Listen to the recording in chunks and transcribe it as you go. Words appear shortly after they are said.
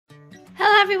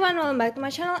everyone, welcome back to my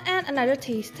channel and another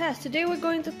taste test. Today we're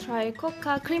going to try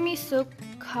Koka creamy soup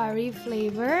curry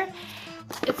flavor.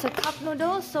 It's a cup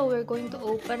noodle, so we're going to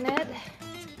open it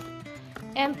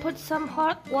and put some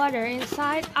hot water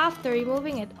inside after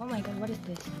removing it. Oh my god, what is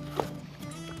this?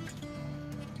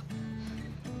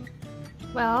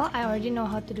 Well, I already know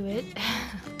how to do it.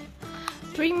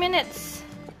 3 minutes.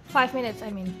 5 minutes,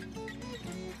 I mean.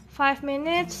 5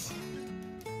 minutes.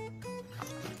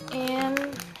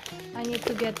 And I need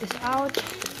to get this out.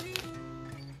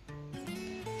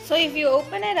 So if you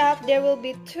open it up, there will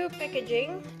be two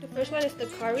packaging. The first one is the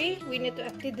curry. We need to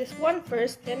empty this one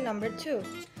first, then number 2.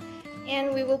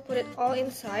 And we will put it all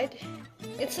inside.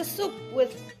 It's a soup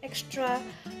with extra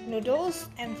noodles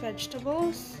and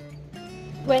vegetables.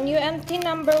 When you empty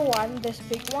number 1, this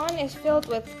big one is filled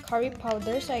with curry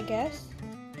powders, I guess.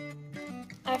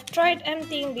 I've tried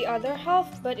emptying the other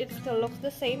half, but it still looks the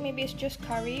same. Maybe it's just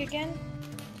curry again.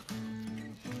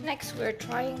 Next, we're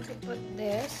trying to put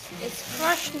this. It's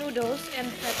crushed noodles and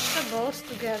vegetables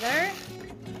together.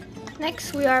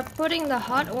 Next, we are putting the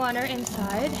hot water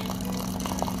inside,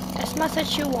 as much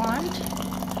as you want.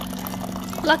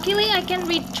 Luckily, I can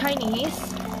read Chinese.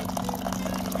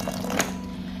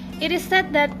 It is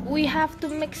said that we have to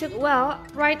mix it well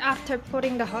right after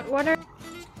putting the hot water.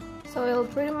 So it'll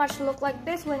pretty much look like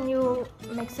this when you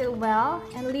mix it well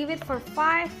and leave it for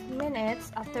 5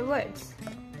 minutes afterwards.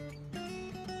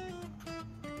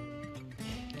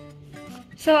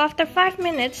 So after 5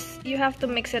 minutes, you have to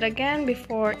mix it again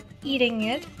before eating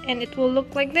it, and it will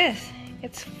look like this.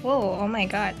 It's full, oh my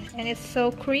god, and it's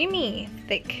so creamy,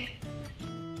 thick.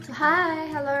 So hi,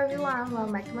 hello everyone,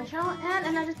 welcome back to my channel and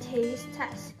another taste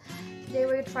test. Today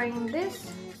we're trying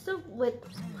this soup with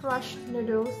crushed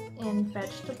noodles and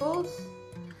vegetables.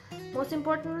 Most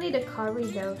importantly, the curry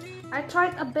though. I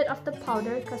tried a bit of the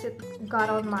powder because it got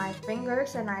on my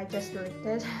fingers and I just licked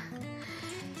it.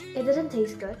 It didn't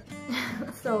taste good.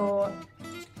 So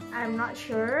I'm not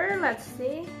sure. Let's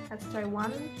see. Let's try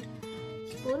 1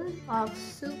 spoon of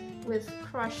soup with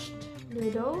crushed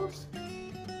noodles.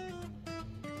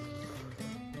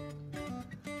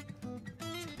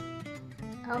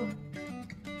 Oh,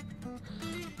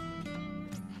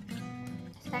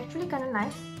 it's actually kind of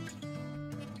nice.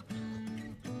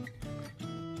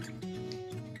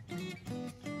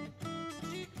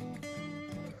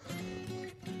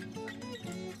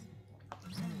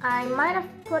 I might have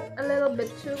put a little bit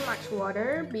too much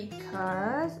water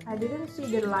because I didn't see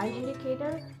the line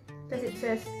indicator, because it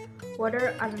says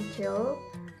water until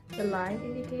the line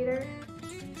indicator.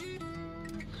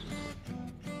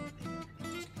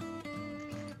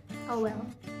 Oh well.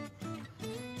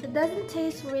 It doesn't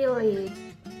taste really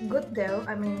good though.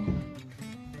 I mean,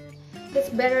 it's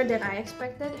better than I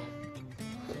expected.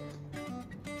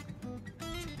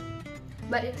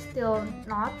 But it's still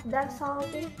not that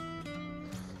salty.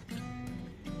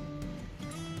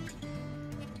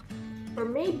 Or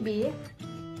maybe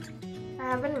I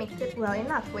haven't mixed it well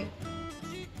enough. Wait.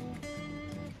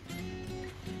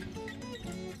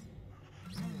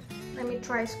 Let me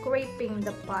try scraping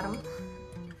the bottom.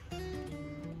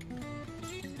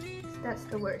 That's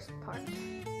the worst part.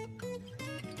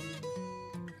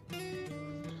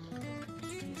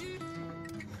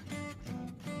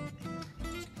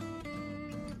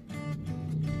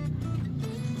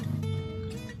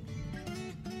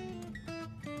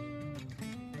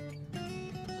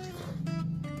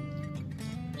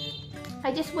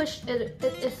 I just wish it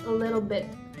was a little bit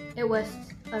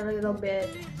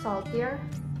saltier.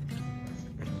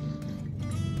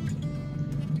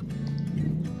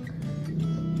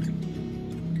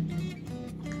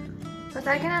 But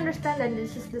I can understand that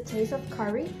this is the taste of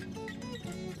curry.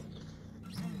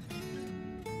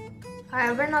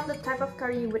 However, not the type of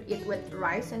curry you would eat with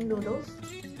rice and noodles.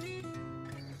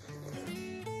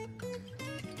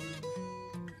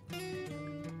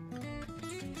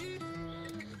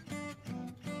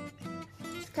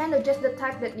 It's kind of just the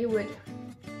type that you would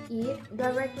eat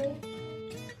directly.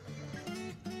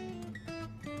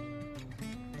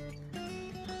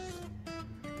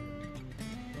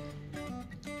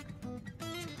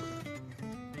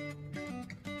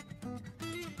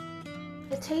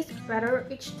 It tastes better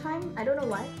each time. I don't know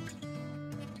why.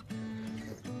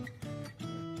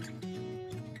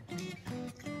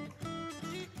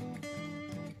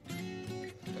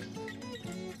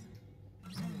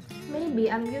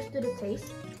 Maybe I'm used to the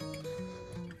taste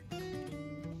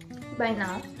by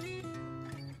now.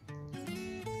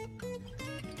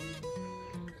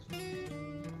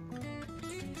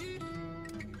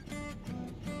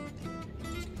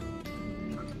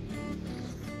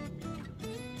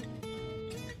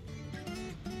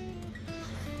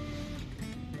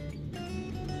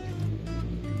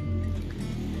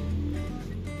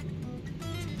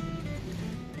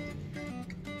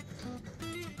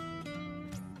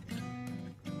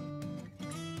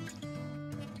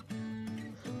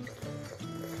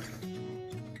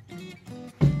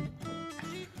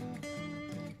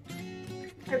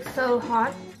 It's so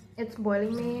hot. It's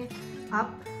boiling me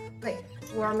up, like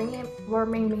warming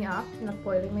me up, not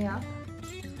boiling me up.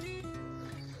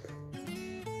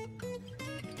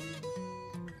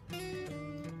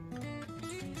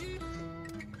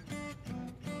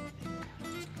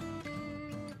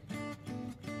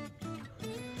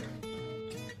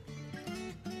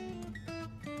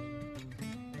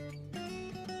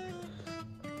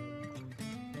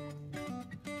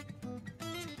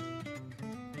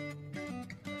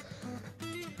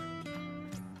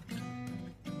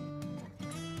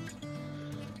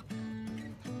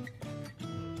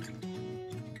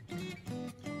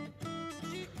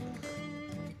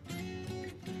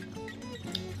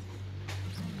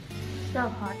 So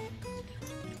hot,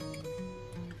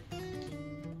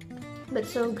 but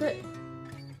so good.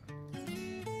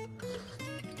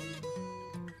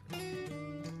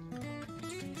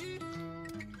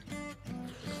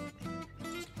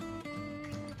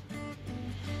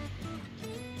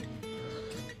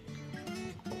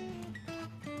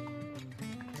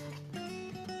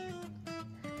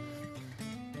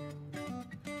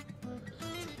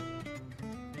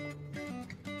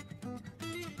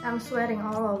 I'm sweating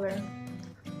all over.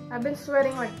 I've been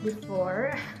sweating like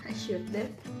before I shoot this.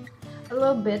 A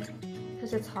little bit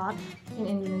because it's hot in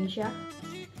Indonesia.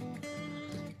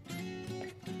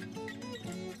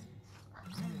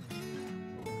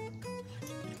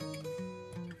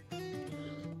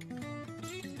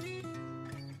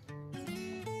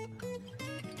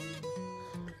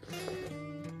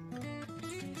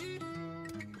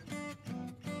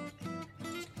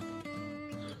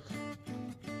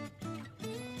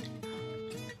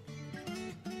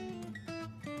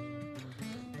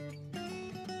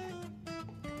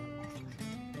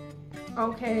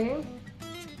 Okay,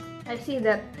 I see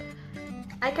that.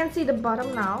 I can see the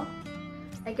bottom now.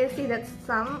 I can see that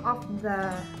some of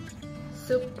the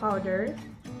soup powder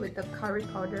with the curry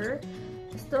powder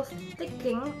is still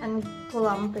sticking and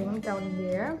clumping down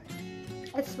there.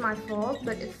 It's my fault,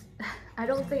 but I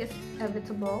don't think it's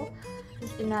inevitable.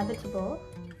 It's inevitable.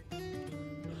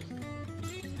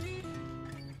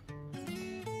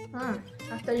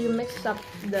 After you mix up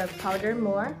the powder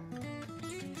more,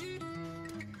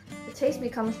 the taste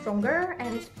becomes stronger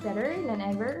and it's better than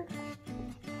ever.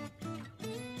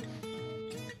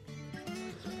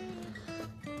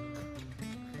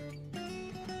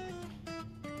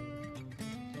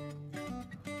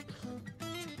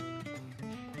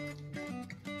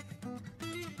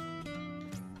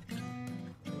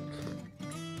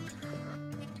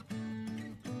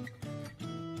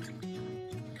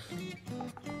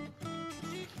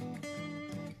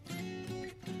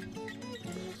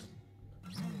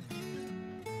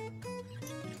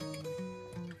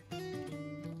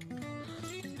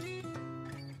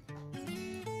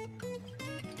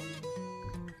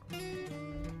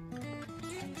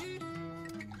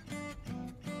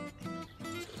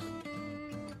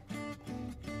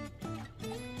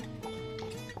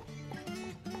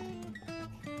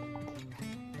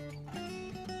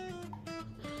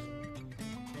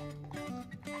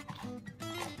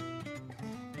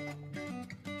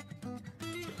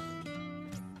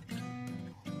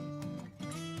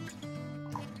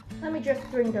 Let me just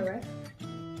drink the rest.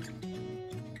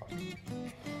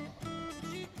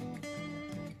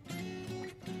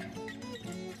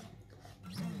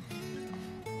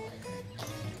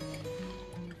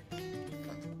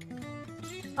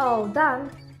 Oh, done.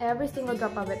 Every single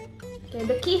drop of it. Okay,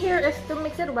 the key here is to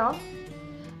mix it well.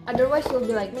 Otherwise, you'll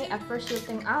be like me. At first, you'll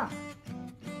think, I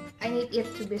need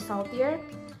it to be saltier.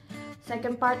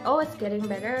 Second part, oh, it's getting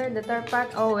better. The third part,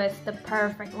 oh, it's the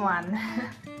perfect one.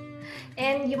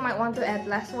 And you might want to add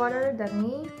less water than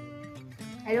me.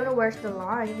 I don't know where's the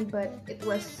line, but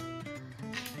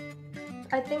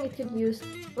I think it could use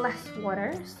less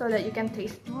water so that you can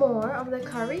taste more of the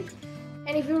curry.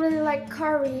 And if you really like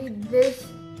curry, this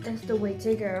is the way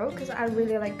to go, because I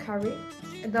really like curry.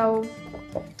 Though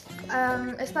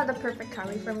it's not the perfect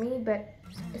curry for me, but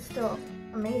it's still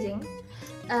amazing.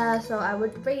 So I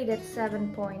would rate it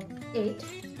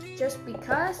 7.8 just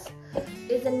because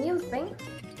it's a new thing.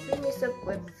 Creamy soup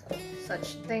with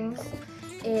such things,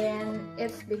 and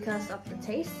it's because of the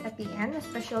taste at the end.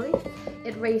 Especially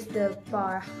it raised the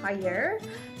bar higher,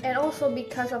 and also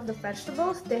because of the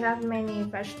vegetables. They have many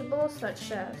vegetables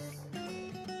such as,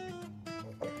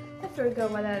 I forgot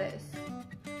what that is,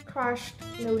 crushed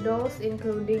noodles,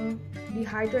 including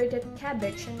dehydrated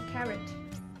cabbage and carrot.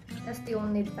 That's the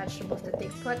only vegetables that they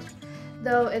put,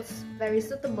 though it's very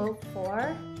suitable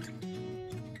for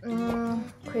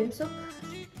cream soup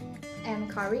and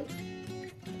curry.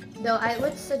 Though I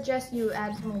would suggest you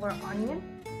add more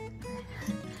onion.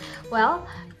 Well,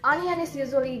 onion is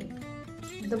usually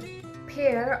the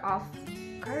pair of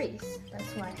curries.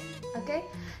 That's why. Okay,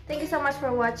 thank you so much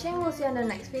for watching. We'll see you on the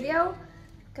next video.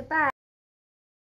 Goodbye.